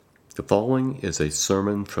The following is a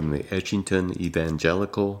sermon from the Edgington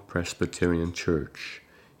Evangelical Presbyterian Church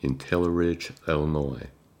in Taylor Ridge, Illinois.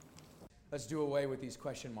 Let's do away with these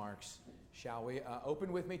question marks, shall we?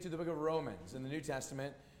 Open with me to the book of Romans in the New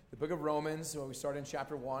Testament. The book of Romans, we start in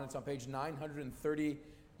chapter 1. It's on page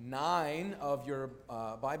 939 of your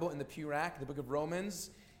Bible in the pew rack. The book of Romans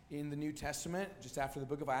in the New Testament, just after the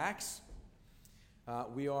book of Acts.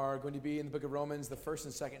 We are going to be in the book of Romans, the first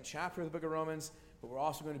and second chapter of the book of Romans, but we're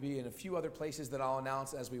also going to be in a few other places that I'll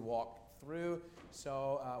announce as we walk through.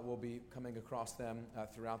 So we'll be coming across them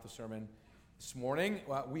throughout the sermon this morning.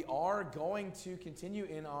 We are going to continue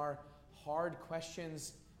in our Hard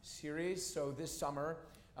Questions series. So this summer,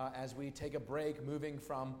 as we take a break, moving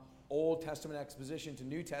from Old Testament exposition to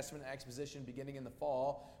New Testament exposition beginning in the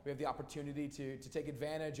fall, we have the opportunity to take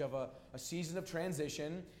advantage of a season of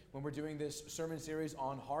transition when we're doing this sermon series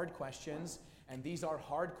on hard questions. And these are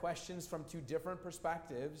hard questions from two different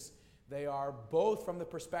perspectives. They are both from the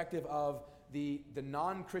perspective of the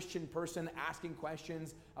non-Christian person asking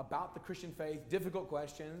questions about the Christian faith, difficult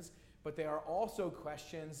questions, but they are also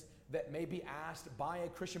questions that may be asked by a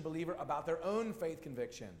Christian believer about their own faith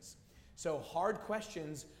convictions. So hard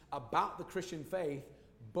questions about the Christian faith,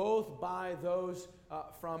 both by those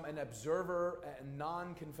from an observer and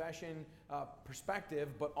non-confession perspective,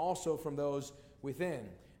 but also from those within.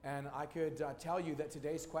 And I could tell you that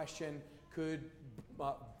today's question could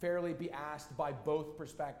fairly be asked by both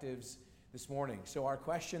perspectives this morning. So our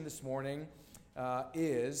question this morning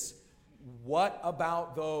is, what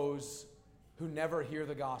about those who never hear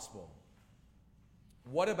the gospel?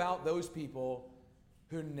 What about those people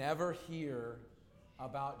who never hear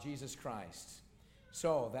about Jesus Christ?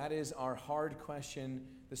 So that is our hard question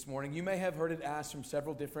this morning. You may have heard it asked from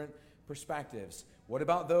several different perspectives. What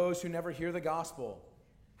about those who never hear the gospel?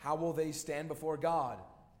 How will they stand before God?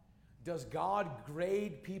 Does God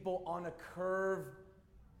grade people on a curve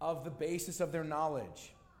of the basis of their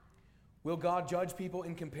knowledge? Will God judge people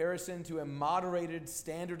in comparison to a moderated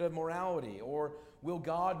standard of morality? Or will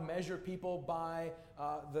God measure people by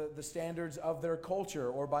the standards of their culture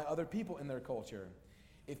or by other people in their culture?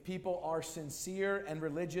 If people are sincere and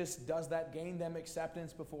religious, does that gain them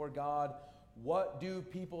acceptance before God? What do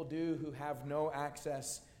people do who have no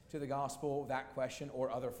access to the gospel, that question,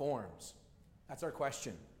 or other forms? That's our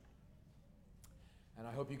question. And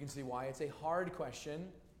I hope you can see why it's a hard question.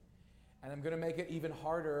 And I'm going to make it even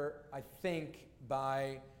harder, I think,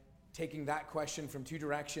 by taking that question from two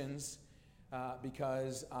directions,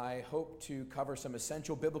 because I hope to cover some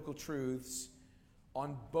essential biblical truths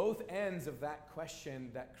on both ends of that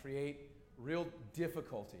question that create real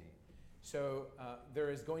difficulty. So there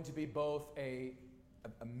is going to be both a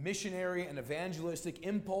missionary and evangelistic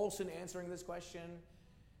impulse in answering this question,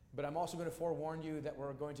 but I'm also going to forewarn you that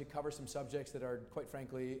we're going to cover some subjects that are, quite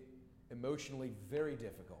frankly, emotionally very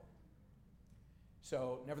difficult.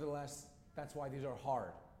 So, nevertheless, that's why these are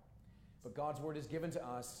hard. But God's word is given to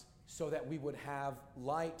us so that we would have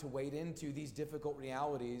light to wade into these difficult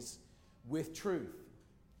realities with truth.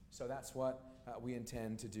 So that's what we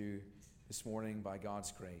intend to do this morning by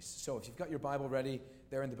God's grace. So if you've got your Bible ready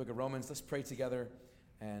there in the book of Romans, let's pray together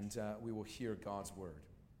and we will hear God's word.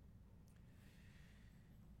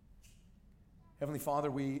 Heavenly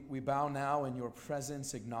Father, we bow now in your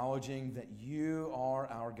presence, acknowledging that you are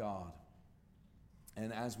our God.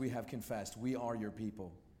 And as we have confessed, we are your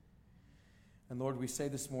people. And Lord, we say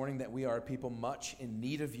this morning that we are a people much in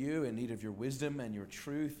need of you, in need of your wisdom and your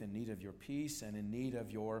truth, in need of your peace, and in need of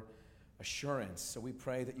your assurance. So we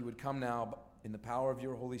pray that you would come now in the power of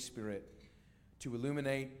your Holy Spirit to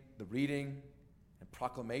illuminate the reading and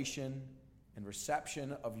proclamation and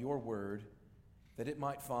reception of your word, that it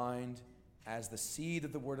might find, as the seed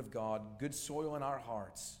of the word of God, good soil in our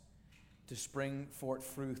hearts to spring forth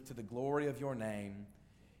fruit to the glory of your name,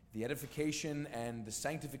 the edification and the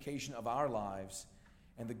sanctification of our lives,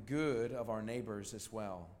 and the good of our neighbors as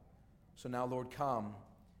well. So now, Lord, come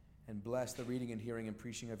and bless the reading and hearing and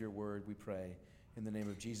preaching of your word, we pray, in the name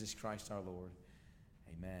of Jesus Christ our Lord.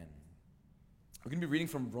 Amen. We're going to be reading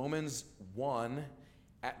from Romans 1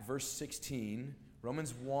 at verse 16.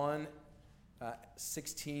 Romans 1,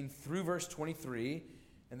 16 through verse 23,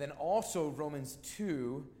 and then also Romans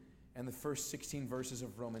 2 and the first 16 verses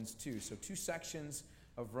of Romans 2. So two sections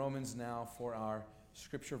of Romans now for our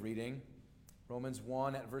scripture reading. Romans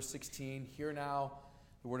 1 at verse 16. Hear now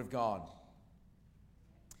the word of God.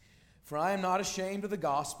 For I am not ashamed of the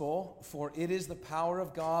gospel, for it is the power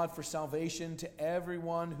of God for salvation to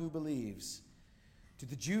everyone who believes, to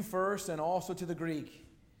the Jew first and also to the Greek.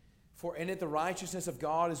 For in it the righteousness of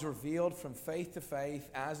God is revealed from faith to faith,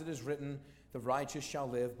 as it is written, the righteous shall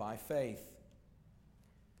live by faith.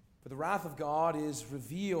 For the wrath of God is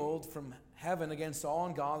revealed from heaven against all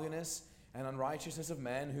ungodliness and unrighteousness of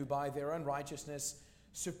men who by their unrighteousness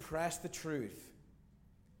suppress the truth.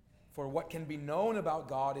 For what can be known about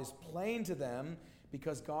God is plain to them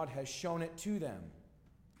because God has shown it to them.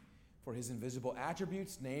 For his invisible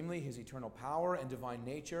attributes, namely his eternal power and divine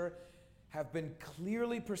nature, have been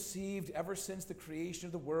clearly perceived ever since the creation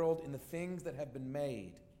of the world in the things that have been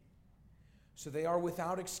made. So they are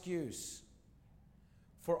without excuse.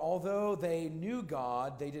 For although they knew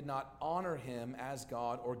God, they did not honor him as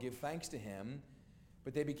God or give thanks to him,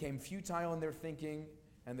 but they became futile in their thinking,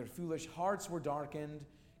 and their foolish hearts were darkened.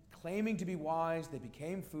 Claiming to be wise, they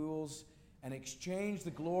became fools and exchanged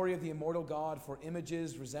the glory of the immortal God for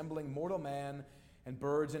images resembling mortal man and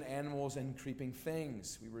birds and animals and creeping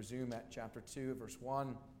things. We resume at chapter 2, verse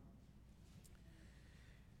 1.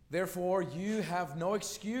 Therefore, you have no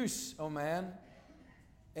excuse, O man,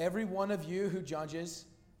 every one of you who judges,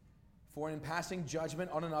 for in passing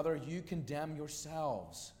judgment on another, you condemn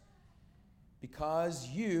yourselves, because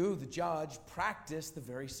you, the judge, practice the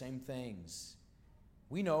very same things.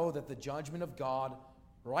 We know that the judgment of God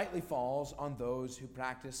rightly falls on those who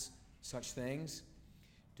practice such things.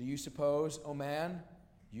 Do you suppose, O man,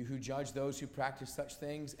 you who judge those who practice such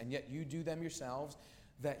things, and yet you do them yourselves,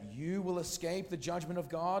 that you will escape the judgment of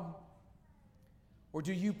God? Or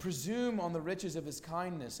do you presume on the riches of his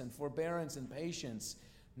kindness and forbearance and patience,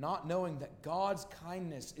 not knowing that God's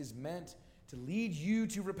kindness is meant to lead you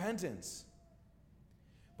to repentance?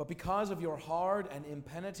 But because of your hard and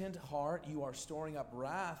impenitent heart, you are storing up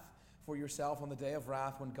wrath for yourself on the day of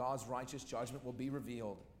wrath when God's righteous judgment will be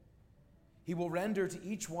revealed. He will render to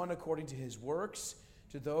each one according to his works.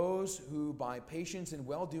 To those who by patience and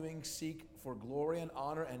well-doing seek for glory and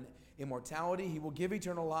honor and immortality, he will give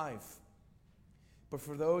eternal life. But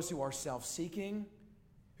for those who are self-seeking,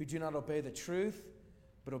 who do not obey the truth,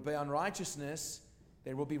 but obey unrighteousness,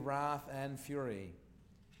 there will be wrath and fury.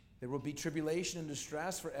 There will be tribulation and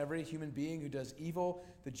distress for every human being who does evil,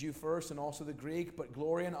 the Jew first and also the Greek, but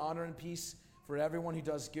glory and honor and peace for everyone who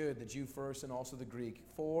does good, the Jew first and also the Greek.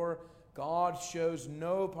 For God shows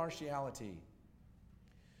no partiality.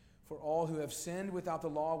 For all who have sinned without the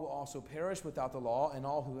law will also perish without the law, and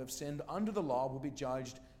all who have sinned under the law will be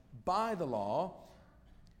judged by the law.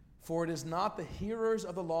 For it is not the hearers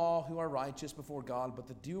of the law who are righteous before God, but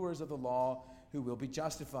the doers of the law who will be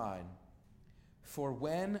justified. For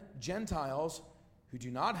when Gentiles who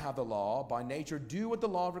do not have the law by nature do what the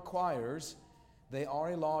law requires, they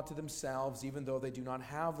are a law to themselves, even though they do not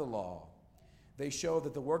have the law. They show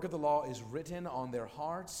that the work of the law is written on their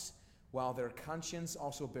hearts, while their conscience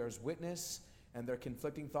also bears witness, and their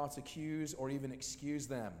conflicting thoughts accuse or even excuse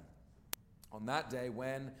them. On that day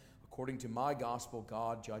when, according to my gospel,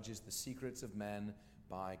 God judges the secrets of men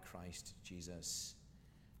by Christ Jesus.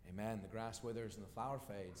 Amen. The grass withers and the flower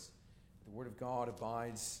fades. The word of God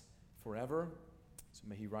abides forever. So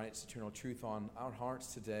may he write its eternal truth on our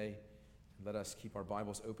hearts today. And let us keep our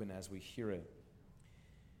Bibles open as we hear it.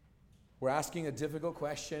 We're asking a difficult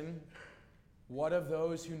question. What of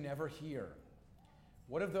those who never hear?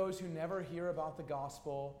 What of those who never hear about the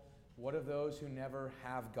gospel? What of those who never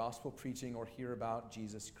have gospel preaching or hear about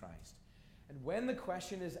Jesus Christ? And when the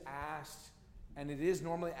question is asked, and it is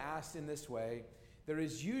normally asked in this way, there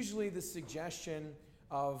is usually the suggestion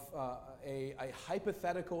of a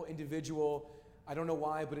hypothetical individual. I don't know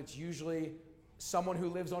why, but it's usually someone who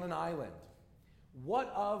lives on an island.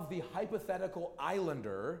 What of the hypothetical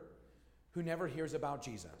islander who never hears about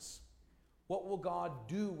Jesus? What will God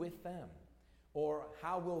do with them? Or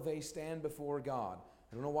how will they stand before God?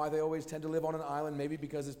 I don't know why they always tend to live on an island, maybe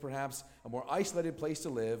because it's perhaps a more isolated place to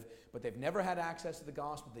live, but they've never had access to the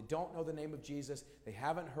gospel. They don't know the name of Jesus. They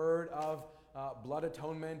haven't heard of blood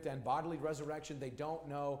atonement and bodily resurrection. They don't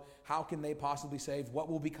know how can they possibly save. What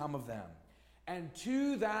will become of them? And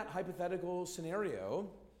to that hypothetical scenario,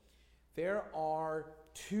 there are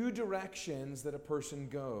two directions that a person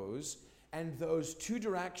goes, and those two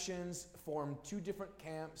directions form two different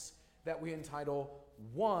camps that we entitle,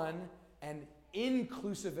 one, an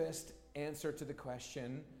inclusivist answer to the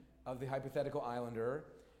question of the hypothetical islander,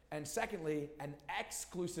 and secondly, an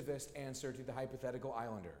exclusivist answer to the hypothetical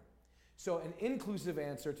islander. So an inclusive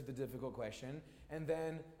answer to the difficult question, and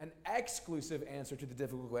then an exclusive answer to the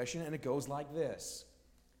difficult question, and it goes like this.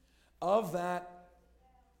 Of that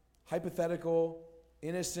hypothetical,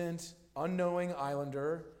 innocent, unknowing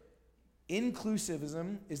islander,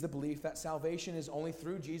 inclusivism is the belief that salvation is only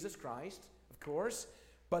through Jesus Christ, of course,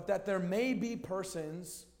 but that there may be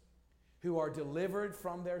persons who are delivered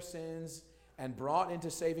from their sins and brought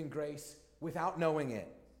into saving grace without knowing it.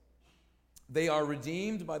 They are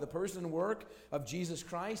redeemed by the person and work of Jesus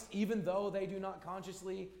Christ, even though they do not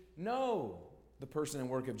consciously know the person and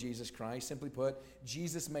work of Jesus Christ. Simply put,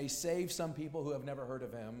 Jesus may save some people who have never heard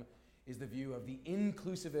of him, is the view of the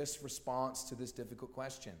inclusivist response to this difficult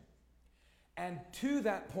question. And to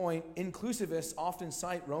that point, inclusivists often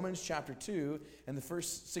cite Romans chapter 2 and the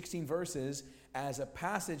first 16 verses as a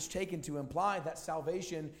passage taken to imply that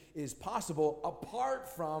salvation is possible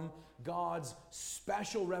apart from God's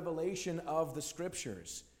special revelation of the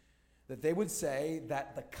Scriptures. That they would say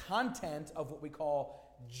that the content of what we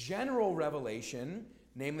call general revelation,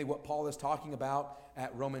 namely what Paul is talking about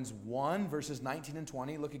at Romans 1, verses 19 and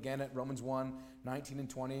 20. Look again at Romans 1, 19 and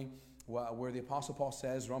 20. Where the Apostle Paul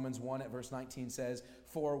says, Romans 1 at verse 19 says,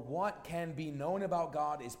 "For what can be known about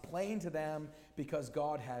God is plain to them, because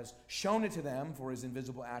God has shown it to them, for his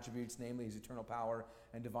invisible attributes, namely his eternal power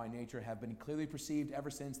and divine nature, have been clearly perceived ever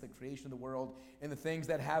since the creation of the world in the things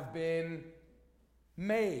that have been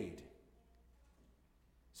made."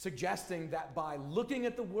 Suggesting that by looking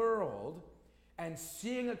at the world and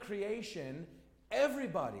seeing a creation,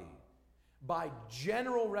 everybody, by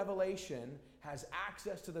general revelation, has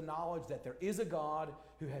access to the knowledge that there is a God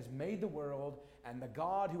who has made the world, and the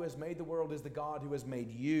God who has made the world is the God who has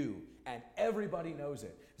made you, and everybody knows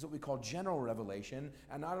it. It's what we call general revelation,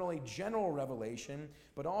 and not only general revelation,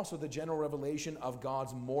 but also the general revelation of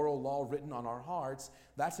God's moral law written on our hearts.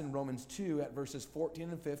 That's in Romans 2 at verses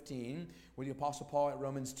 14 and 15, where the Apostle Paul at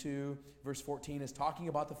Romans 2, verse 14, is talking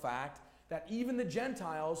about the fact that even the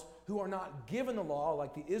Gentiles who are not given the law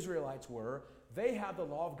like the Israelites were, they have the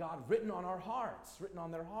law of God written on our hearts, written on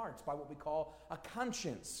their hearts by what we call a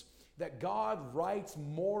conscience. That God writes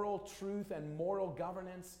moral truth and moral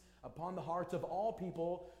governance upon the hearts of all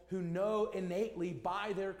people who know innately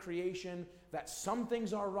by their creation that some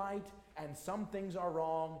things are right and some things are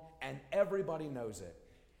wrong, and everybody knows it.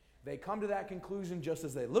 They come to that conclusion just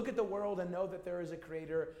as they look at the world and know that there is a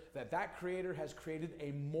creator, that creator has created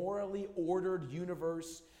a morally ordered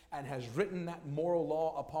universe and has written that moral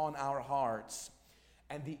law upon our hearts.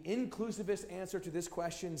 And the inclusivist answer to this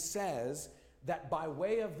question says that by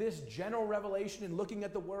way of this general revelation in looking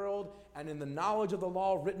at the world and in the knowledge of the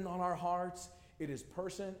law written on our hearts, it is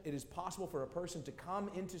possible for a person to come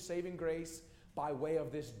into saving grace by way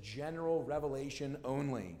of this general revelation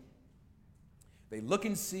only. They look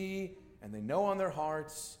and see, and they know on their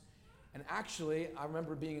hearts. And actually, I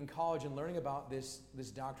remember being in college and learning about this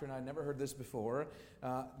doctrine. I'd never heard this before.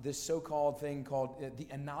 This so-called thing called the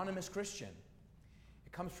anonymous Christian.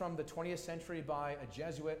 It comes from the 20th century by a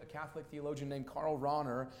Jesuit, a Catholic theologian named Karl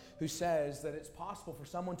Rahner, who says that it's possible for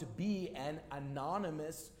someone to be an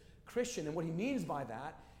anonymous Christian. And what he means by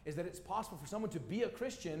that is that it's possible for someone to be a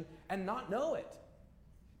Christian and not know it.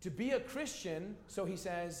 To be a Christian, so he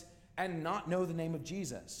says, and not know the name of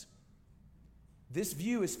Jesus. This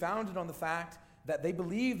view is founded on the fact that they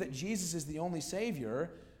believe that Jesus is the only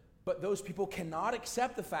Savior, but those people cannot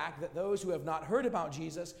accept the fact that those who have not heard about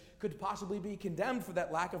Jesus could possibly be condemned for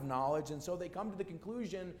that lack of knowledge, and so they come to the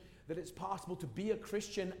conclusion that it's possible to be a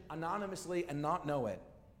Christian anonymously and not know it.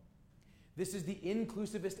 This is the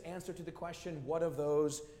inclusivist answer to the question, what of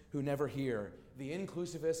those who never hear? The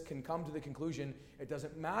inclusivist can come to the conclusion, it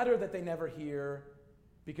doesn't matter that they never hear,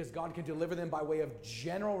 because God can deliver them by way of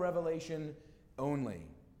general revelation only.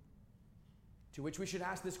 To which we should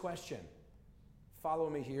ask this question. Follow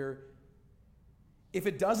me here. If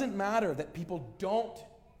it doesn't matter that people don't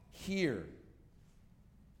hear,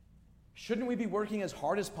 shouldn't we be working as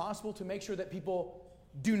hard as possible to make sure that people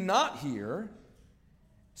do not hear,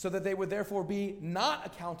 so that they would therefore be not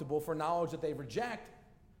accountable for knowledge that they reject,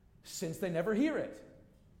 since they never hear it?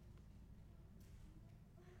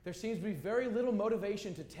 There seems to be very little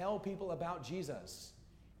motivation to tell people about Jesus,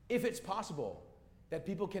 if it's possible that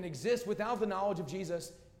people can exist without the knowledge of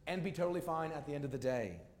Jesus and be totally fine at the end of the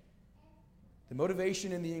day. The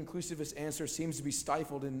motivation in the inclusivist answer seems to be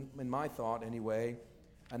stifled in my thought anyway.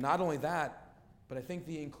 And not only that, but I think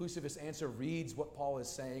the inclusivist answer reads what Paul is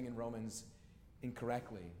saying in Romans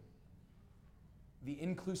incorrectly. The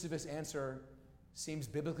inclusivist answer seems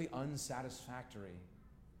biblically unsatisfactory.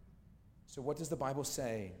 So what does the Bible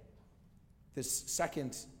say? This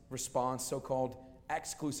second response, so-called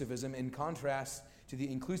exclusivism, in contrast to the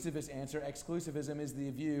inclusivist answer, exclusivism is the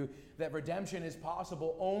view that redemption is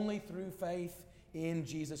possible only through faith in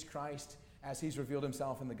Jesus Christ as he's revealed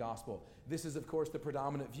himself in the gospel. This is, of course, the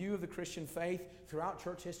predominant view of the Christian faith throughout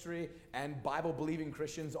church history and Bible-believing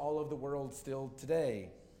Christians all over the world still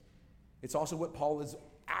today. It's also what Paul is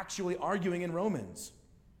actually arguing in Romans.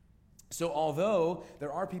 So although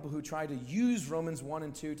there are people who try to use Romans 1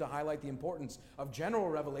 and 2 to highlight the importance of general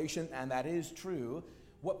revelation, and that is true,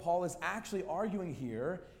 what Paul is actually arguing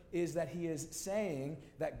here is that he is saying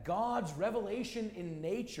that God's revelation in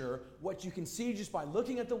nature, what you can see just by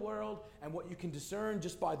looking at the world and what you can discern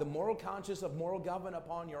just by the moral conscience of moral government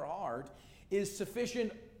upon your heart, is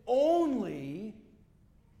sufficient only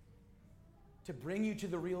to bring you to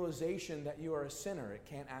the realization that you are a sinner. It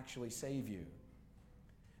can't actually save you.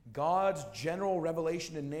 God's general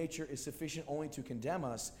revelation in nature is sufficient only to condemn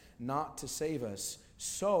us, not to save us.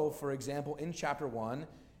 So, for example, in chapter 1,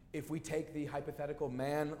 if we take the hypothetical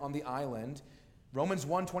man on the island, Romans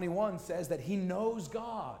 1:21 says that he knows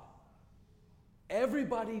God.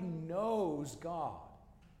 Everybody knows God.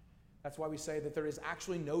 That's why we say that there is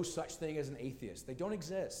actually no such thing as an atheist. They don't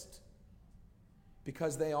exist.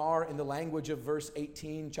 Because they are, in the language of verse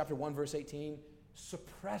 18, chapter 1, verse 18,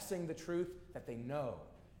 suppressing the truth that they know.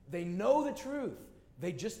 They know the truth.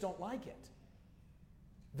 They just don't like it.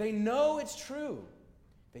 They know it's true.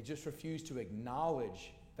 They just refuse to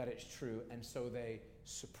acknowledge that it's true, and so they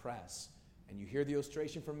suppress. And you hear the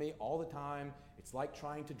illustration from me all the time. It's like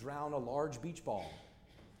trying to drown a large beach ball.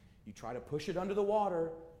 You try to push it under the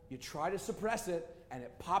water, you try to suppress it, and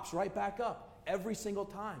it pops right back up every single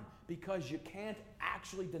time because you can't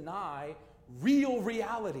actually deny real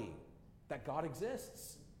reality that God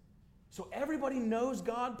exists. So everybody knows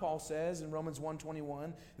God, Paul says in Romans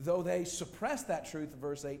 1:21, though they suppress that truth,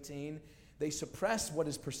 verse 18, they suppress what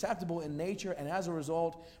is perceptible in nature, and as a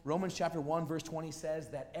result, Romans chapter 1, verse 20 says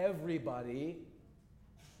that everybody,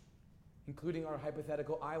 including our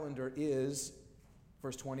hypothetical islander, is,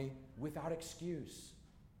 verse 20, without excuse.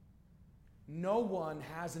 No one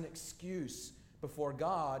has an excuse before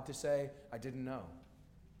God to say, I didn't know.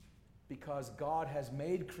 Because God has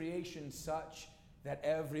made creation such that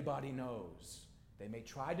everybody knows. They may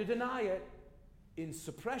try to deny it in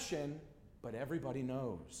suppression, but everybody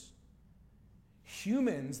knows.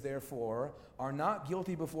 Humans, therefore, are not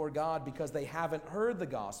guilty before God because they haven't heard the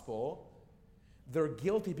gospel. They're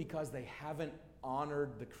guilty because they haven't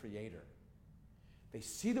honored the Creator. They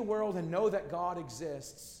see the world and know that God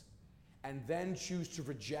exists and then choose to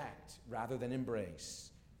reject rather than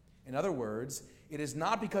embrace. In other words, it is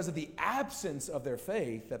not because of the absence of their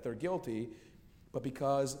faith that they're guilty, but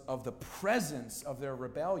because of the presence of their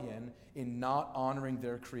rebellion in not honoring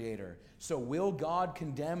their Creator. So will God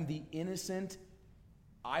condemn the innocent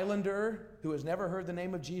islander who has never heard the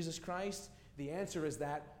name of Jesus Christ? The answer is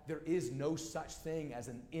that there is no such thing as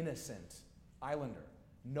an innocent islander.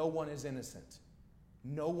 No one is innocent.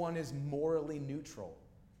 No one is morally neutral.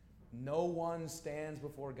 No one stands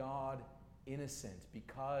before God innocent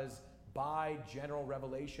because by general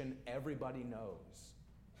revelation, everybody knows.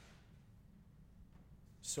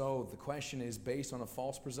 So the question is based on a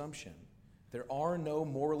false presumption. There are no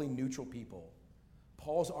morally neutral people.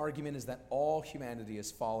 Paul's argument is that all humanity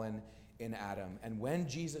has fallen in Adam. And when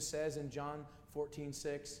Jesus says in John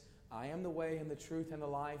 14:6, I am the way and the truth and the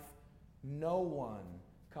life, no one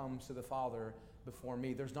comes to the Father before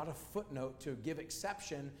me. There's not a footnote to give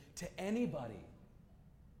exception to anybody.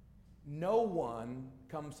 No one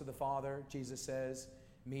comes to the Father, Jesus says,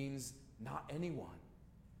 means not anyone.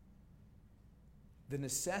 The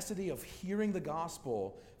necessity of hearing the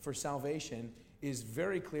gospel for salvation is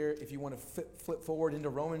very clear if you want to flip forward into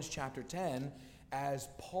Romans chapter 10, as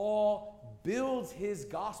Paul builds his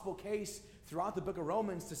gospel case throughout the book of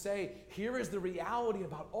Romans to say, here is the reality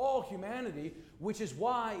about all humanity, which is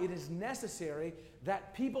why it is necessary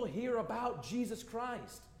that people hear about Jesus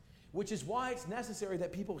Christ, which is why it's necessary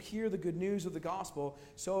that people hear the good news of the gospel.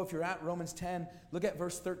 So if you're at Romans 10, look at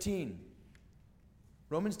verse 13.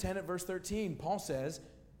 Romans 10 at verse 13, Paul says,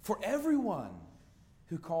 for everyone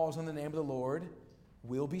who calls on the name of the Lord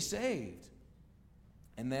will be saved.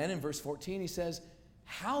 And then in verse 14 he says,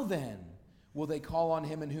 how then will they call on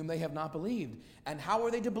him in whom they have not believed? And how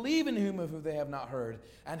are they to believe in whom of whom they have not heard?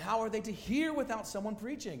 And how are they to hear without someone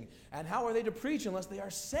preaching? And how are they to preach unless they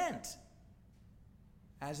are sent?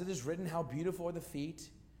 As it is written, how beautiful are the feet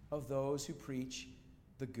of those who preach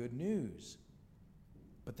the good news.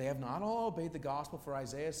 But they have not all obeyed the gospel, for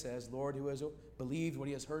Isaiah says, Lord, who has believed what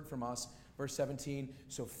he has heard from us? Verse 17,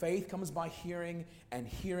 so faith comes by hearing, and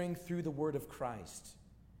hearing through the word of Christ.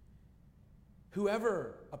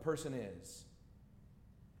 Whoever a person is,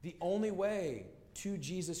 the only way to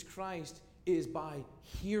Jesus Christ is by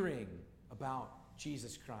hearing about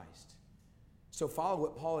Jesus Christ. So follow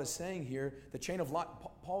what Paul is saying here. The chain of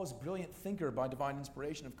Paul is a brilliant thinker by divine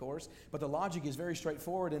inspiration, of course, but the logic is very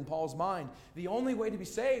straightforward in Paul's mind. The only way to be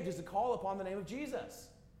saved is to call upon the name of Jesus.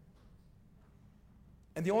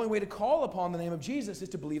 And the only way to call upon the name of Jesus is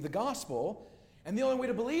to believe the gospel. And the only way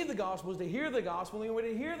to believe the gospel is to hear the gospel. And the only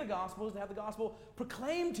way to hear the gospel is to have the gospel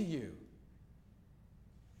proclaimed to you.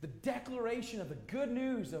 The declaration of the good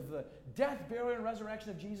news of the death, burial, and resurrection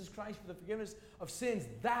of Jesus Christ for the forgiveness of sins,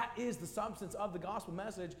 that is the substance of the gospel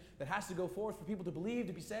message that has to go forth for people to believe,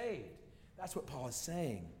 to be saved. That's what Paul is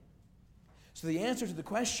saying. So the answer to the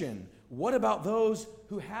question, what about those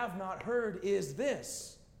who have not heard, is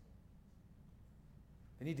this.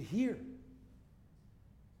 They need to hear.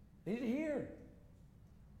 They need to hear.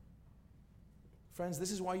 Friends,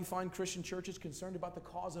 this is why you find Christian churches concerned about the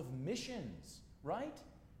cause of missions, right?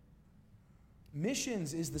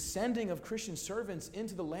 Missions is the sending of Christian servants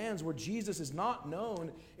into the lands where Jesus is not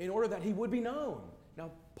known in order that he would be known.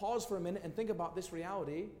 Now, pause for a minute and think about this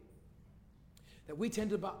reality, that we tend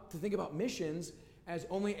to think about missions as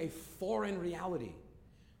only a foreign reality.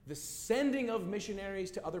 The sending of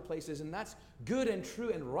missionaries to other places, and that's good and true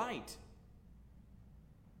and right.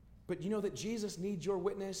 But you know that Jesus needs your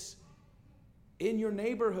witness in your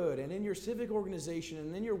neighborhood and in your civic organization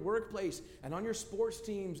and in your workplace and on your sports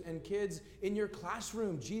teams and kids in your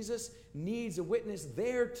classroom. Jesus needs a witness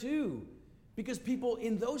there too, because people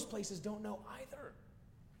in those places don't know either.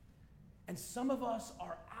 And some of us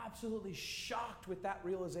are absolutely shocked with that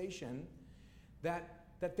realization that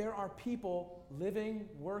there are people living,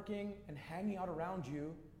 working, and hanging out around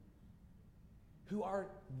you who are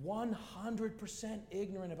 100%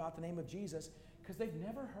 ignorant about the name of Jesus because they've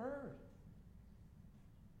never heard.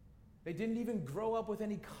 They didn't even grow up with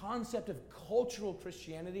any concept of cultural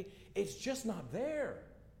Christianity. It's just not there.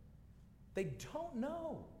 They don't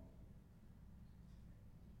know.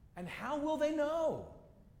 And how will they know?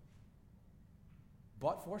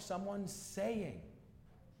 But for someone saying.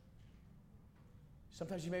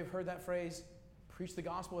 Sometimes you may have heard that phrase, preach the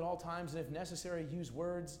gospel at all times, and if necessary, use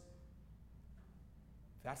words.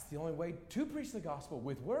 That's the only way to preach the gospel,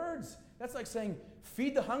 with words. That's like saying,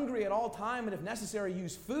 feed the hungry at all time, and if necessary,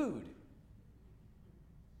 use food.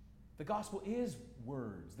 The gospel is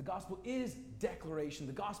words. The gospel is declaration.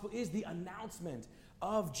 The gospel is the announcement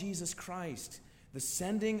of Jesus Christ, the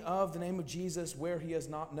sending of the name of Jesus where he is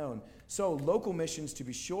not known. So local missions, to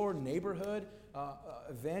be sure, neighborhood,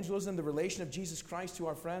 evangelism, the relation of Jesus Christ to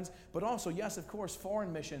our friends, but also, yes, of course,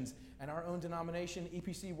 foreign missions. And our own denomination,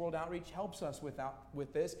 EPC World Outreach, helps us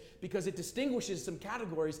with this because it distinguishes some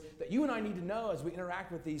categories that you and I need to know as we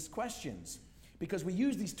interact with these questions. Because we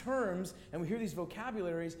use these terms and we hear these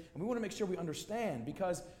vocabularies and we want to make sure we understand,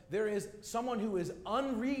 because there is someone who is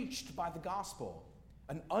unreached by the gospel,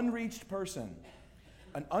 an unreached person.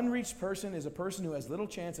 An unreached person is a person who has little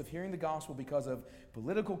chance of hearing the gospel because of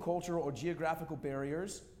political, cultural, or geographical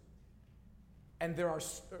barriers. And there are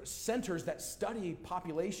centers that study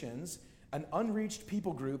populations. An unreached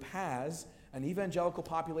people group has an evangelical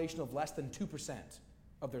population of less than 2%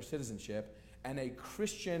 of their citizenship and a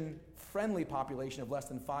Christian-friendly population of less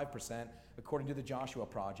than 5%, according to the Joshua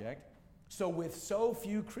Project. So with so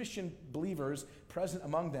few Christian believers present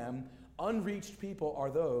among them, unreached people are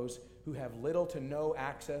those who have little to no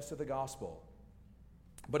access to the gospel.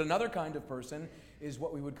 But another kind of person is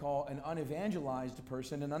what we would call an unevangelized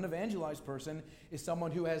person. An unevangelized person is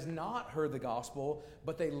someone who has not heard the gospel,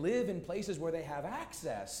 but they live in places where they have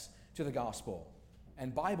access to the gospel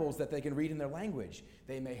and Bibles that they can read in their language.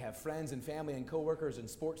 They may have friends and family and coworkers and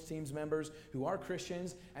sports teams members who are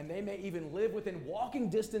Christians, and they may even live within walking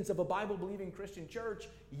distance of a Bible-believing Christian church,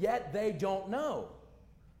 yet they don't know.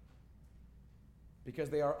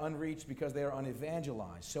 Because they are unreached, because they are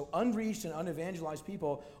unevangelized. So unreached and unevangelized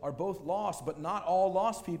people are both lost, but not all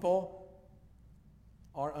lost people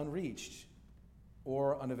are unreached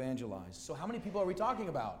or unevangelized. So how many people are we talking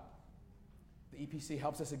about? The EPC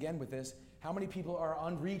helps us again with this. How many people are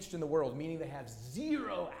unreached in the world, meaning they have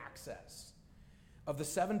zero access? Of the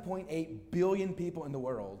 7.8 billion people in the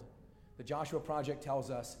world, the Joshua Project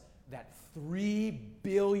tells us that 3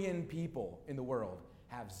 billion people in the world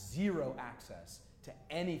have zero access to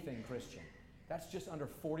anything Christian. That's just under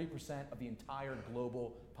 40% of the entire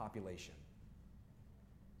global population.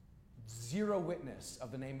 Zero witness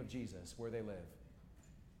of the name of Jesus where they live.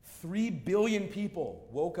 3 billion people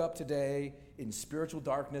woke up today in spiritual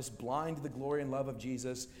darkness, blind to the glory and love of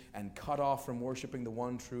Jesus, and cut off from worshiping the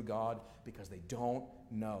one true God because they don't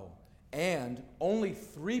know. And only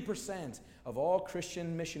 3% of all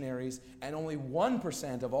Christian missionaries and only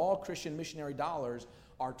 1% of all Christian missionary dollars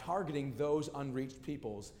are targeting those unreached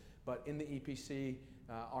peoples. But in the EPC,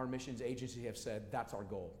 our missions agency have said that's our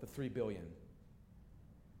goal, the 3 billion.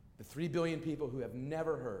 The 3 billion people who have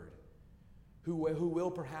never heard, who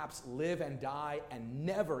will perhaps live and die and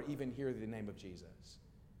never even hear the name of Jesus.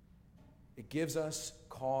 It gives us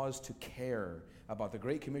cause to care about the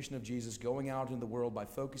Great Commission of Jesus going out into the world by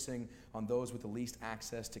focusing on those with the least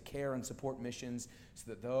access, to care and support missions so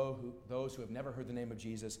that those who have never heard the name of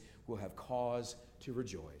Jesus will have cause to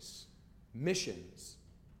rejoice. Missions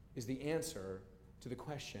is the answer to the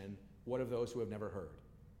question, what of those who have never heard?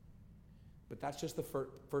 But that's just the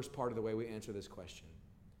first part of the way we answer this question.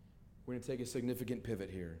 We're going to take a significant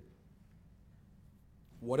pivot here.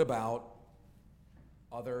 What about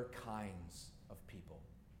other kinds of people?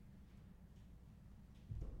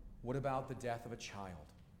 What about the death of a child,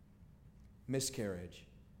 miscarriage,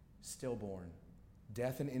 stillborn,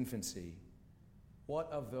 death in infancy?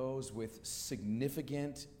 What of those with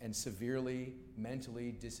significant and severely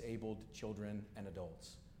mentally disabled children and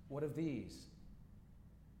adults? What of these?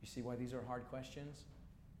 You see why these are hard questions?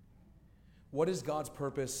 What is God's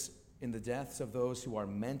purpose in the deaths of those who are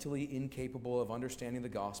mentally incapable of understanding the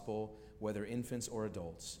gospel, whether infants or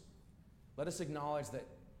adults? Let us acknowledge that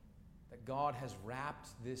God has wrapped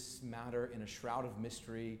this matter in a shroud of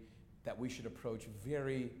mystery that we should approach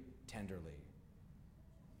very tenderly.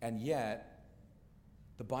 And yet,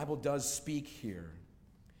 the Bible does speak here.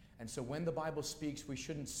 And so when the Bible speaks, we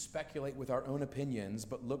shouldn't speculate with our own opinions,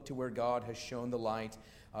 but look to where God has shown the light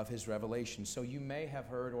of his revelation. So you may have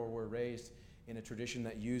heard or were raised in a tradition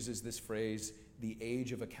that uses this phrase, the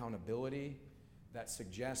age of accountability, that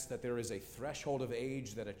suggests that there is a threshold of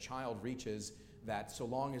age that a child reaches, that so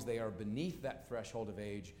long as they are beneath that threshold of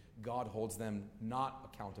age, God holds them not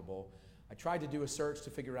accountable. I tried to do a search to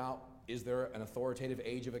figure out, is there an authoritative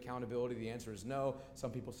age of accountability? The answer is no. Some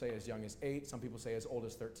people say as young as 8. Some people say as old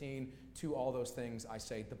as 13. To all those things, I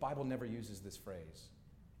say the Bible never uses this phrase,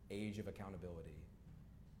 age of accountability.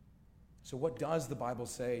 So what does the Bible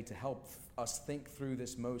say to help us think through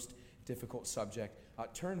this most difficult subject?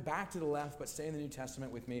 Turn back to the left, but stay in the New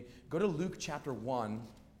Testament with me. Go to Luke chapter 1.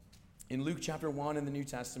 In Luke chapter 1 in the New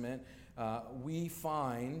Testament, we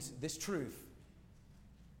find this truth.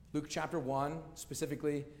 Luke chapter 1,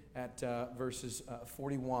 specifically at verses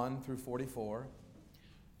 41 through 44.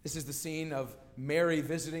 This is the scene of Mary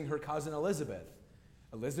visiting her cousin Elizabeth.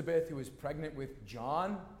 Elizabeth, who is pregnant with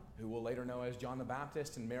John, who we'll later know as John the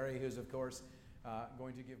Baptist, and Mary, who is, of course,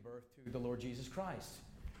 going to give birth to the Lord Jesus Christ.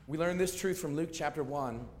 We learn this truth from Luke chapter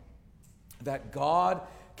 1, that God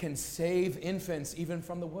can save infants even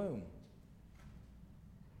from the womb.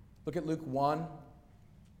 Look at Luke 1,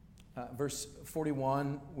 verse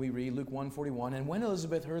 41. We read Luke 1:41. And when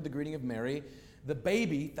Elizabeth heard the greeting of Mary, the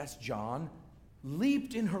baby, that's John,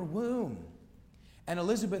 leaped in her womb. And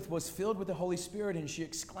Elizabeth was filled with the Holy Spirit, and she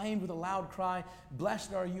exclaimed with a loud cry,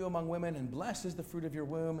 "Blessed are you among women, and blessed is the fruit of your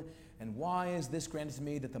womb. And why is this granted to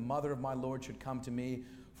me, that the mother of my Lord should come to me?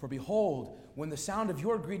 For behold, when the sound of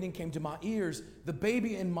your greeting came to my ears, the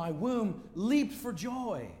baby in my womb leaped for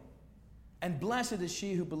joy. And blessed is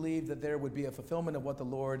she who believed that there would be a fulfillment of what the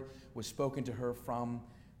Lord was spoken to her from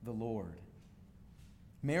the Lord."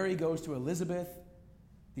 Mary goes to Elizabeth,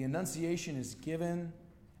 the Annunciation is given,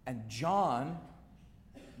 and John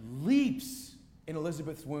leaps in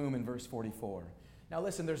Elizabeth's womb in verse 44. Now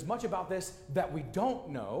listen, there's much about this that we don't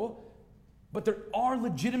know, but there are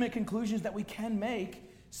legitimate conclusions that we can make,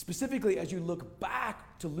 specifically as you look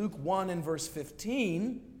back to Luke 1 and verse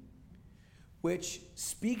 15, which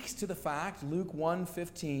speaks to the fact, Luke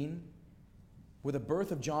 1:15, where the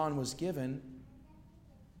birth of John was given.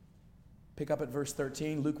 Pick up at verse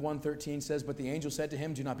 13. Luke 1:13 says, "But the angel said to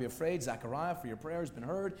him, 'Do not be afraid, Zechariah, for your prayer has been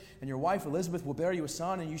heard, and your wife Elizabeth will bear you a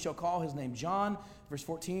son, and you shall call his name John.'" Verse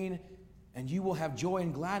 14, "And you will have joy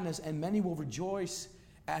and gladness, and many will rejoice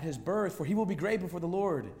at his birth, for he will be great before the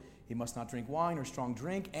Lord. He must not drink wine or strong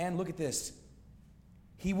drink." And look at this.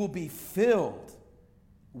 "He will be filled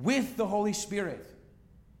with the Holy Spirit,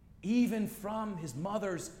 even from his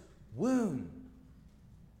mother's womb."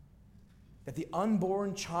 That the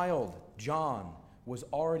unborn child, John, was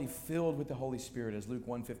already filled with the Holy Spirit, as Luke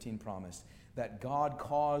 1:15 promised. That God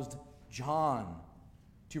caused John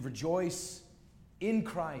to rejoice in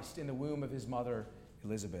Christ in the womb of his mother,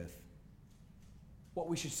 Elizabeth. What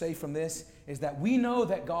we should say from this is that we know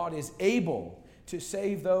that God is able to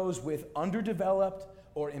save those with underdeveloped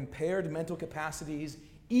or impaired mental capacities.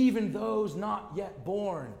 Even those not yet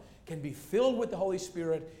born can be filled with the Holy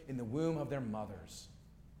Spirit in the womb of their mothers.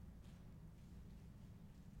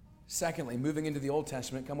 Secondly, moving into the Old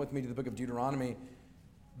Testament, come with me to the book of Deuteronomy.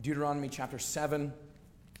 Deuteronomy chapter 7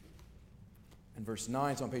 and verse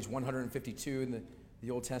 9. It's on page 152 in the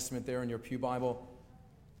Old Testament there in your pew Bible.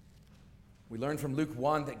 We learn from Luke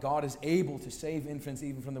 1 that God is able to save infants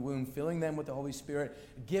even from the womb, filling them with the Holy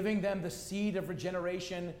Spirit, giving them the seed of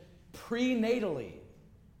regeneration prenatally.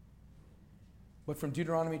 But from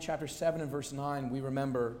Deuteronomy chapter 7 and verse 9, we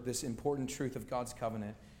remember this important truth of God's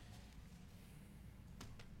covenant.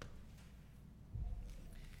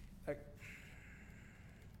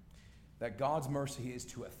 That God's mercy is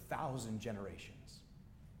to 1,000 generations.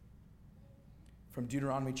 From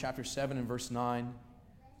Deuteronomy chapter 7 and verse 9,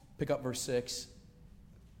 pick up verse 6.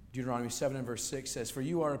 Deuteronomy 7 and verse 6 says, "For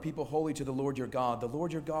you are a people holy to the Lord your God. The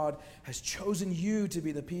Lord your God has chosen you to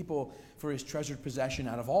be the people for his treasured possession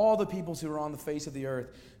out of all the peoples who are on the face of the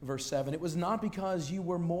earth." Verse 7, "It was not because you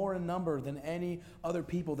were more in number than any other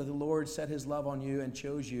people that the Lord set his love on you and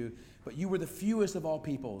chose you, but you were the fewest of all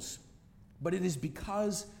peoples. But it is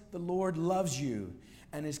because the Lord loves you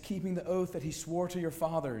and is keeping the oath that he swore to your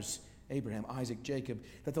fathers, Abraham, Isaac, Jacob,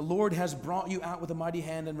 that the Lord has brought you out with a mighty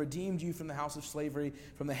hand and redeemed you from the house of slavery,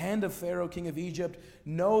 from the hand of Pharaoh, king of Egypt.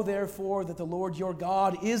 Know therefore that the Lord your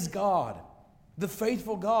God is God, the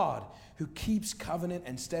faithful God, who keeps covenant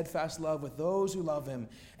and steadfast love with those who love him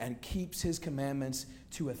and keeps his commandments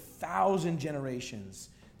to 1,000 generations."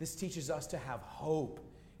 This teaches us to have hope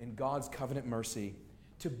in God's covenant mercy,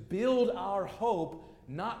 to build our hope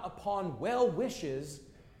not upon well wishes,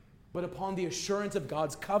 but upon the assurance of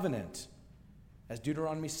God's covenant. As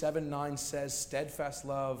Deuteronomy 7:9 says, steadfast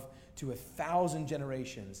love to 1,000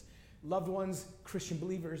 generations. Loved ones, Christian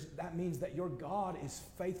believers, that means that your God is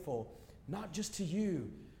faithful, not just to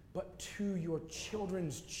you, but to your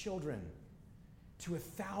children's children. To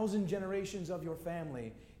 1,000 generations of your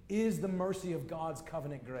family is the mercy of God's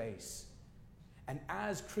covenant grace. And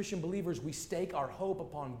as Christian believers, we stake our hope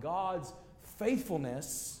upon God's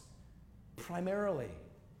faithfulness primarily.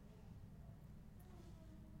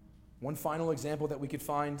 One final example that we could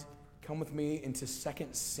find, come with me into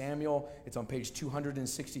 2 Samuel. It's on page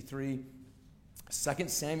 263. 2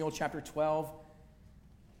 Samuel chapter 12.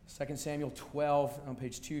 2 Samuel 12 on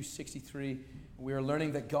page 263. We are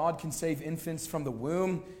learning that God can save infants from the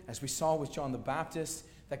womb, as we saw with John the Baptist,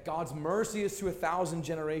 that God's mercy is to 1,000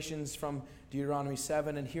 generations from Deuteronomy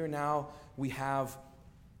 7. And here now we have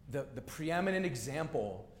the preeminent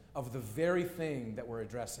example of the very thing that we're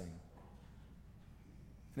addressing.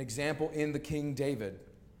 An example in the King David.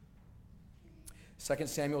 2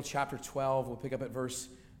 Samuel chapter 12, we'll pick up at verse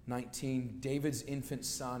 19. David's infant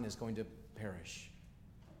son is going to perish.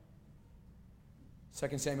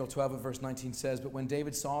 2 Samuel 12 at verse 19 says, "But when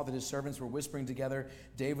David saw that his servants were whispering together,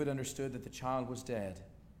 David understood that the child was dead.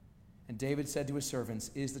 And David said to his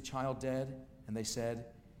servants, 'Is the child dead?' And they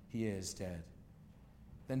said, 'He is dead.'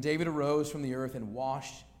 Then David arose from the earth and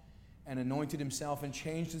washed and anointed himself and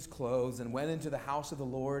changed his clothes and went into the house of the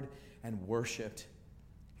Lord and worshipped.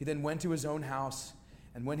 He then went to his own house,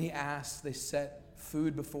 and when he asked, they set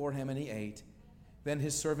food before him, and he ate. Then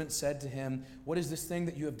his servant said to him, 'What is this thing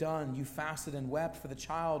that you have done? You fasted and wept for the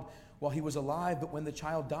child while he was alive, but when the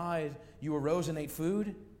child died, you arose and ate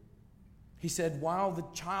food?' He said, 'While the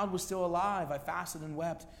child was still alive, I fasted and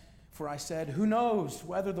wept, for I said, who knows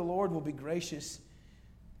whether the Lord will be gracious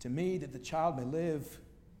to me that the child may live?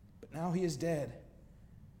 But now he is dead.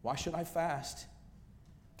 Why should I fast?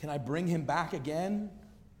 Can I bring him back again?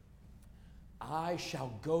 I shall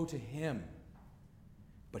go to him,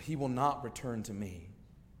 but he will not return to me.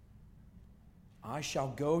 I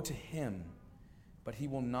shall go to him, but he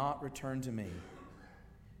will not return to me.'"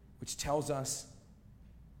 Which tells us,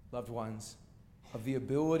 loved ones, of the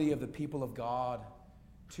ability of the people of God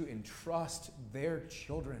to entrust their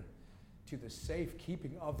children to the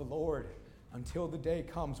safekeeping of the Lord until the day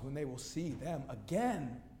comes when they will see them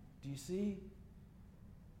again. Do you see?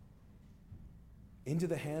 Into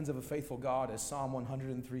the hands of a faithful God, as Psalm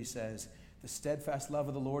 103 says, "The steadfast love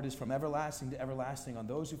of the Lord is from everlasting to everlasting on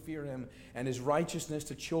those who fear him, and his righteousness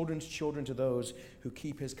to children's children, to those who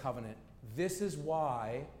keep his covenant." This is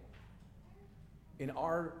why in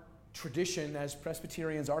our tradition as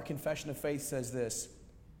Presbyterians, our confession of faith says this: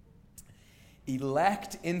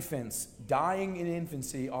 elect infants dying in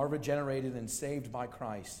infancy are regenerated and saved by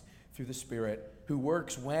Christ through the Spirit, who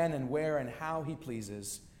works when and where and how he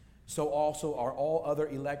pleases. So also are all other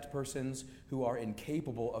elect persons who are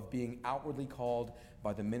incapable of being outwardly called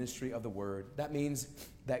by the ministry of the word. That means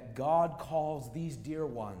that God calls these dear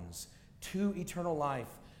ones to eternal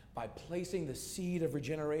life by placing the seed of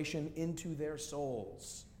regeneration into their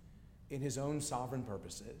souls in his own sovereign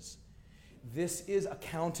purposes. This is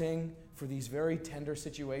accounting for these very tender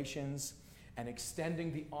situations and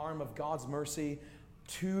extending the arm of God's mercy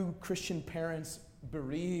to Christian parents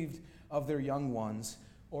bereaved of their young ones,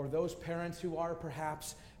 or those parents who are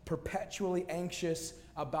perhaps perpetually anxious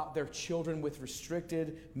about their children with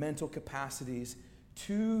restricted mental capacities.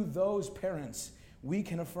 To those parents, we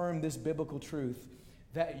can affirm this biblical truth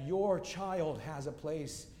that your child has a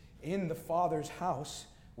place in the Father's house,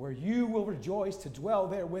 where you will rejoice to dwell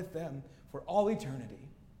there with them for all eternity.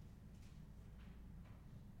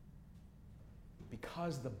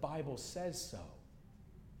 Because the Bible says so.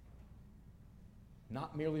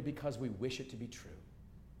 Not merely because we wish it to be true.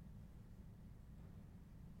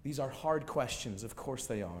 These are hard questions, of course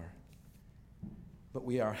they are. But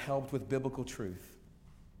we are helped with biblical truth.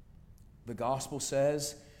 The gospel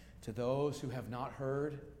says, to those who have not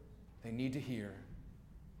heard, they need to hear.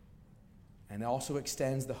 And also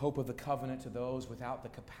extends the hope of the covenant to those without the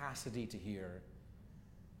capacity to hear.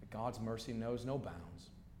 That God's mercy knows no bounds.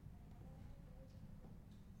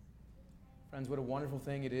 Friends, what a wonderful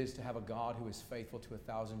thing it is to have a God who is faithful to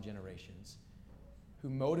 1,000 generations, who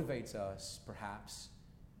motivates us, perhaps,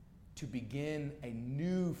 to begin a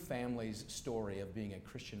new family's story of being a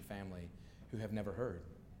Christian family who have never heard.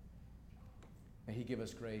 May He give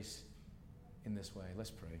us grace in this way.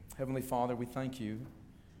 Let's pray. Heavenly Father, we thank You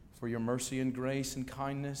for Your mercy and grace and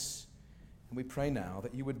kindness, and we pray now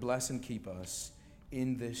that You would bless and keep us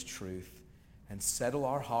in this truth and settle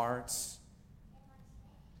our hearts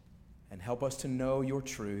and help us to know Your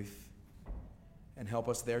truth, and help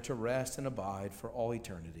us there to rest and abide for all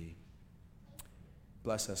eternity.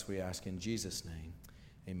 Bless us, we ask in Jesus' name.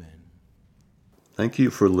 Amen. Thank you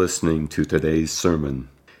for listening to today's sermon.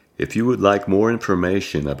 If you would like more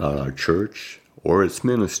information about our church or its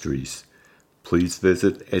ministries, please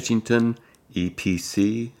visit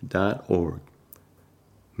edgingtonepc.org.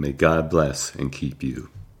 May God bless and keep you.